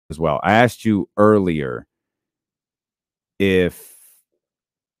as well. I asked you earlier if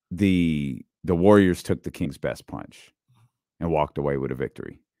the Warriors took the Kings' best punch and walked away with a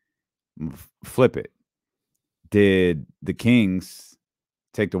victory. Flip it. Did the Kings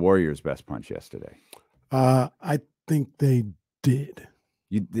take the Warriors' best punch yesterday? I think they did.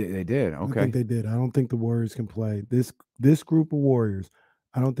 They did. Okay. I think they did. I don't think the Warriors can play this group of Warriors.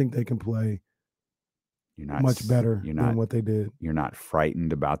 I don't think they can play much better than what they did. You're not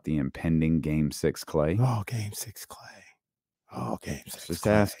frightened about the impending Game 6 Clay? Oh, Game 6 Clay. Oh, Game 6 Just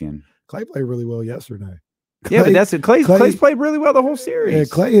Clay. asking. Clay played really well yesterday. Yeah, but that's it. Clay's played really well the whole series. Yeah,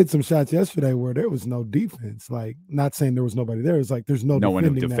 Clay hit some shots yesterday where there was no defense. Like, not saying there was nobody there. It's like there's no one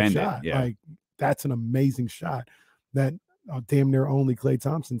who defended that shot. Yeah. Like, that's an amazing shot that damn near only Klay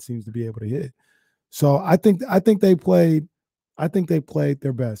Thompson seems to be able to hit. So I think they played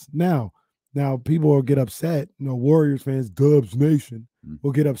their best. Now people will get upset. Warriors fans, Dubs Nation,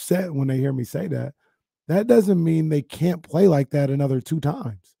 will get upset when they hear me say that. That doesn't mean they can't play like that another 2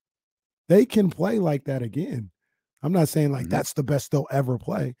 times. They can play like that again. I'm not saying like that's the best they'll ever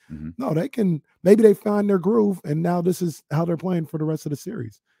play. No, they can. Maybe they find their groove, and now this is how they're playing for the rest of the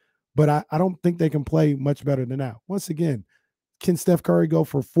series. But I don't think they can play much better than that. Once again, can Steph Curry go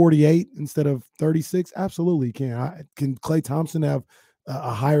for 48 instead of 36? Absolutely he can. Can Klay Thompson have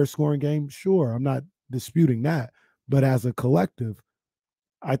a higher scoring game? Sure, I'm not disputing that. But as a collective,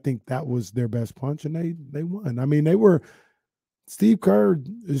 I think that was their best punch, and they won. I mean, Steve Kerr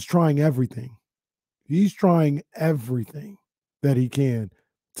is trying everything. He's trying everything that he can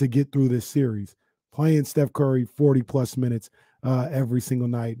to get through this series, playing Steph Curry 40-plus minutes every single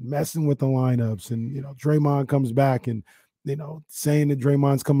night, messing with the lineups. And, Draymond comes back and, saying that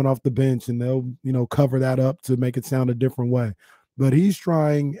Draymond's coming off the bench, and they'll, cover that up to make it sound a different way. But he's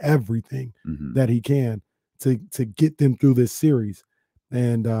trying everything that he can to get them through this series.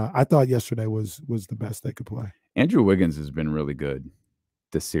 And I thought yesterday was the best they could play. Andrew Wiggins has been really good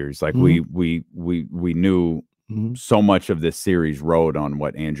this series. Like we knew so much of this series rode on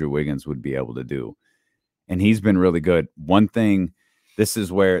what Andrew Wiggins would be able to do. And he's been really good. One thing, this is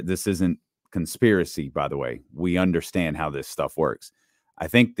where this isn't conspiracy, by the way. We understand how this stuff works. I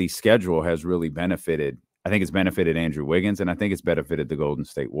think the schedule has really benefited. I think it's benefited Andrew Wiggins, and I think it's benefited the Golden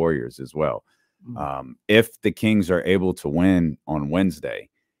State Warriors as well. If the Kings are able to win on Wednesday,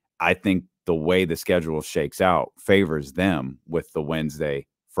 I think the way the schedule shakes out favors them with the Wednesday,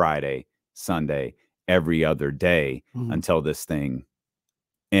 Friday, Sunday, every other day until this thing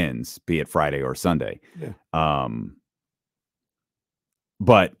ends, be it Friday or Sunday. Yeah.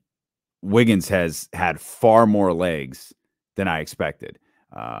 But Wiggins has had far more legs than I expected.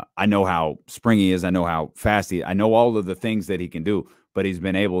 I know how springy he is. I know how fast I know all of the things that he can do, but he's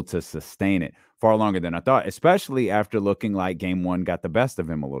been able to sustain it far longer than I thought, especially after looking like Game 1 got the best of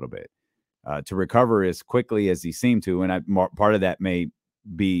him a little bit. To recover as quickly as he seemed to, and part of that may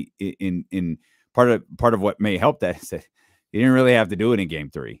be in part of what may help that is that he didn't really have to do it in Game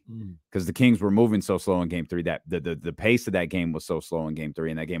 3 because the Kings were moving so slow in Game 3 that the pace of that game was so slow in Game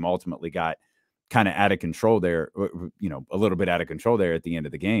 3, and that game ultimately got kind of out of control there, a little bit out of control there at the end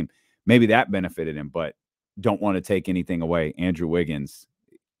of the game. Maybe that benefited him, but don't want to take anything away. Andrew Wiggins,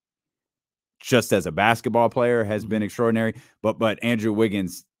 just as a basketball player, has been extraordinary, but Andrew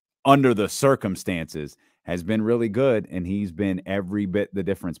Wiggins, under the circumstances, has been really good, and he's been every bit the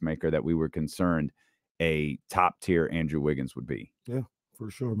difference maker that we were concerned a top-tier Andrew Wiggins would be. Yeah, for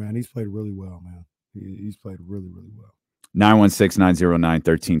sure, man. He's played really well, man. He's played really, really well.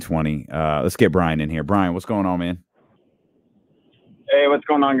 916-909-1320. Let's get Brian in here. Brian, what's going on, man? Hey, what's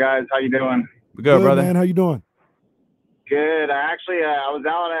going on, guys? How you doing? We're good, brother. Man. How you doing? Good. I was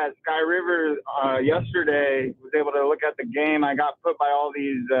out at Sky River yesterday. Was able to look at the game. I got put by all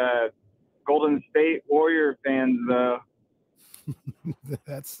these Golden State Warrior fans, though.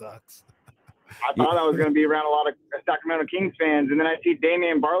 That sucks. I thought I was going to be around a lot of Sacramento Kings fans, and then I see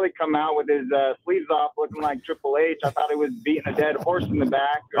Damian Barley come out with his sleeves off, looking like Triple H. I thought he was beating a dead horse in the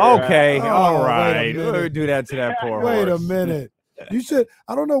back. Okay, all right. We'll do that to that poor horse. Wait a minute. You should.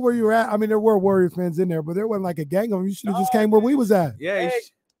 I don't know where you were at. I mean, there were Warrior fans in there, but there wasn't like a gang of them. You should have just came where we was at. Yeah. Hey,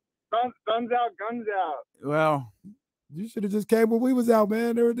 guns out, guns out. Well, you should have just came where we was out,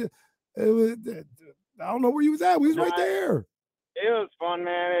 man. I don't know where you was at. We was right there. It was fun,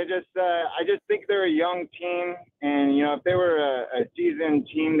 man. I just think they're a young team, and if they were a seasoned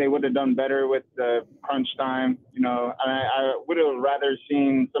team, they would have done better with the crunch time. I would have rather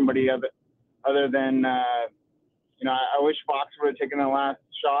seen somebody other than. I wish Fox would have taken the last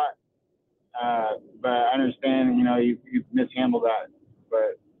shot, but I understand. You mishandled that,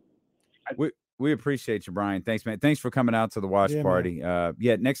 but We appreciate you, Brian. Thanks, man. Thanks for coming out to the watch party.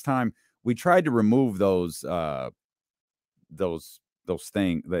 Yeah, next time we tried to remove those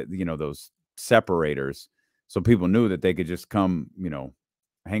things that, you know, those separators, so people knew that they could just come, you know,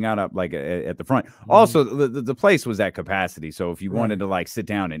 hang out up like at the front. Also, the place was at capacity, so if you wanted to like sit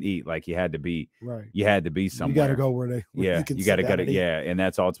down and eat, like you had to be somewhere. You got to go where you got to go to and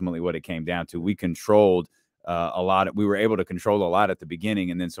that's ultimately what it came down to. We controlled a lot. We were able to control a lot at the beginning,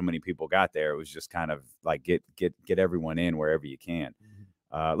 and then so many people got there. It was just kind of like get everyone in wherever you can.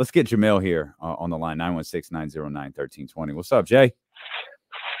 Let's get Jamil here on the line, 916-909-1320. What's up, Jay?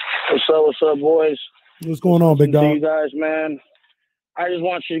 What's up, boys? What's going on, big dog? You guys, man. I just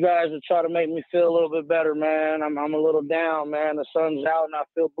want you guys to try to make me feel a little bit better, man. I'm a little down, man. The sun's out and I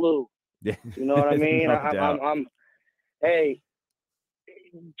feel blue. Yeah. You know what I mean? I'm hey,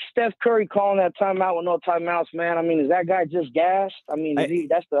 Steph Curry calling that timeout with no timeouts, man. I mean, is that guy just gassed? I mean, I think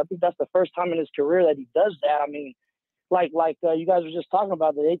that's the first time in his career that he does that. I mean, like you guys were just talking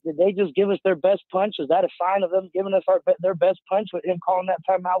about, did they just give us their best punch? Is that a sign of them giving us their best punch with him calling that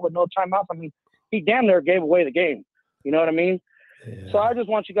timeout with no timeouts? I mean, he damn near gave away the game. You know what I mean? Yeah. So I just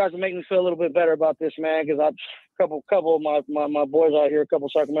want you guys to make me feel a little bit better about this, man, because a couple of my boys out here, a couple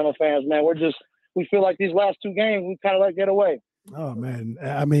of Sacramento fans, man, we feel like these last two games we kind of let get away. Oh man,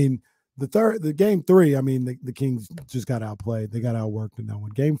 I mean the game 3, I mean the Kings just got outplayed. They got outworked in that one.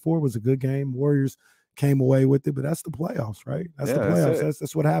 Game 4 was a good game. Warriors came away with it, but that's the playoffs, right? That's the playoffs.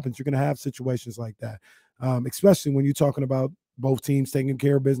 That's what happens. You're going to have situations like that, especially when you're talking about both teams taking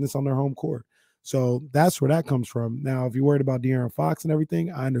care of business on their home court. So that's where that comes from. Now, if you're worried about De'Aaron Fox and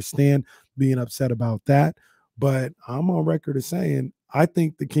everything, I understand being upset about that. But I'm on record as saying I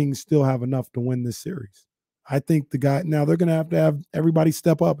think the Kings still have enough to win this series. I think now they're going to have everybody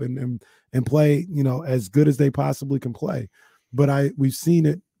step up and play, you know, as good as they possibly can play. But we've seen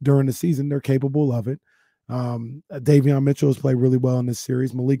it during the season. They're capable of it. Davion Mitchell has played really well in this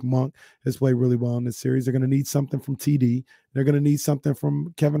series. Malik Monk has played really well in this series. They're going to need something from TD. They're going to need something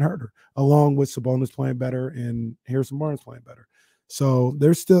from Kevin Huerter, along with Sabonis playing better and Harrison Barnes playing better. So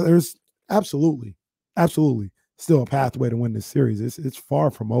there's absolutely still a pathway to win this series. It's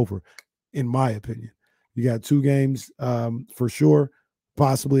far from over, in my opinion. You got 2 games for sure,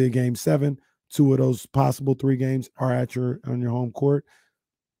 possibly a game 7. 2 of those possible 3 games are on your home court.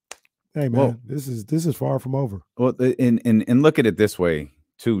 Hey man, this is far from over. Well, and look at it this way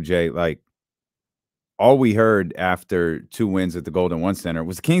too, Jay. Like all we heard after 2 wins at the Golden One Center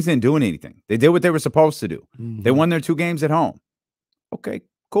was the Kings didn't do anything. They did what they were supposed to do. Mm-hmm. They won their 2 games at home. Okay,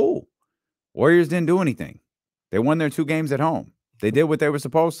 cool. Warriors didn't do anything. They won their 2 games at home. They did what they were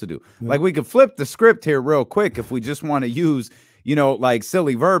supposed to do. Yeah. Like we could flip the script here real quick if we just want to use, you know, like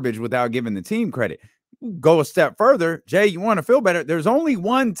silly verbiage without giving the team credit. Go a step further, Jay, you want to feel better. There's only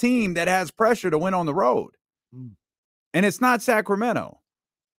one team that has pressure to win on the road, and it's not Sacramento.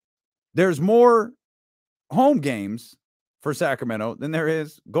 There's more home games for Sacramento than there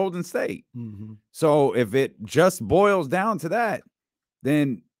is Golden State. Mm-hmm. So if it just boils down to that,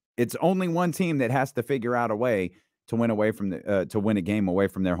 then it's only one team that has to figure out a way to win to win a game away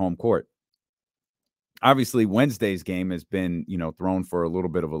from their home court. Obviously, Wednesday's game has been, you know, thrown for a little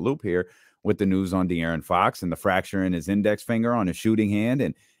bit of a loop here with the news on De'Aaron Fox and the fracture in his index finger on his shooting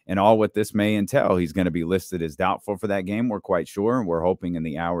hand and all what this may entail. He's going to be listed as doubtful for that game. We're quite sure, and we're hoping in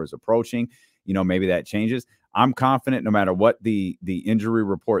the hours approaching, you know, maybe that changes. I'm confident no matter what the injury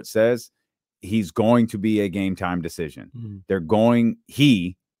report says, he's going to be a game time decision. Mm-hmm.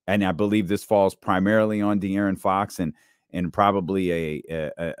 And I believe this falls primarily on De'Aaron Fox and probably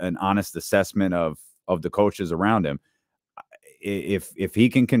an honest assessment of the coaches around him. If he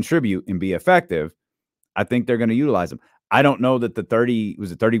can contribute and be effective, I think they're going to utilize him. I don't know that the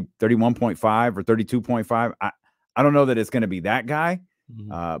 31.5 or 32.5. I don't know that it's going to be that guy.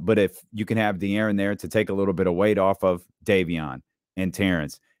 Mm-hmm. But if you can have De'Aaron there to take a little bit of weight off of Davion and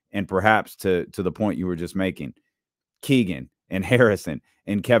Terrence, and perhaps to the point you were just making, Keegan and Harrison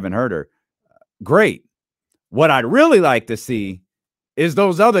and Kevin Huerter, great. What I'd really like to see is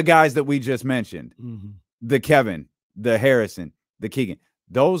those other guys that we just mentioned, the Kevin, the Harrison, the Keegan.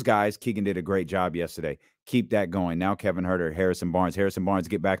 Those guys, Keegan did a great job yesterday. Keep that going. Now Kevin Huerter, Harrison Barnes,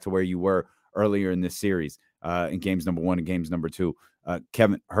 get back to where you were earlier in this series in games number 1 and games number 2.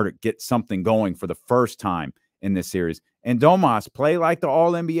 Kevin Huerter, get something going for the first time in this series. And Domas, play like the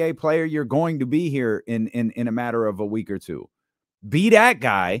All-NBA player you're going to be here in a matter of a week or 2. Be that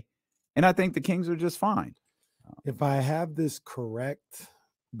guy, and I think the Kings are just fine. If I have this correct,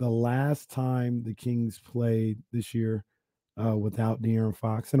 the last time the Kings played this year without De'Aaron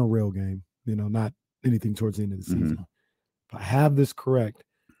Fox in a real game, you know, not anything towards the end of the season. If I have this correct,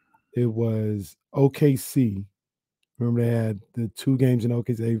 it was OKC. Remember, they had the 2 games in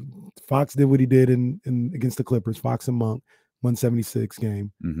OKC. Fox did what he did in against the Clippers. Fox and Monk, 176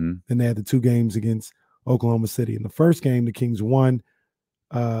 game. Mm-hmm. Then they had the 2 games against Oklahoma City. In the first game, the Kings won.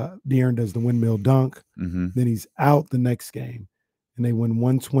 De'Aaron does the windmill dunk. Mm-hmm. Then he's out the next game, and they win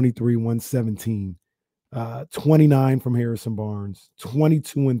 123-117. 29 from Harrison Barnes,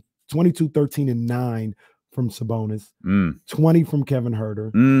 22, 13, and 9 from Sabonis, 20 from Kevin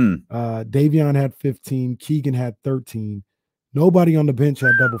Huerter. Davion had 15. Keegan had 13. Nobody on the bench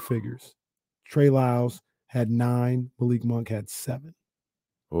had double figures. Trey Lyles had 9. Malik Monk had 7.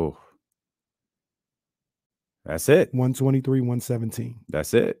 Oh, that's it. 123-117.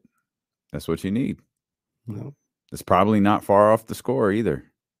 That's it. That's what you need. No. It's probably not far off the score either.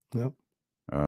 No.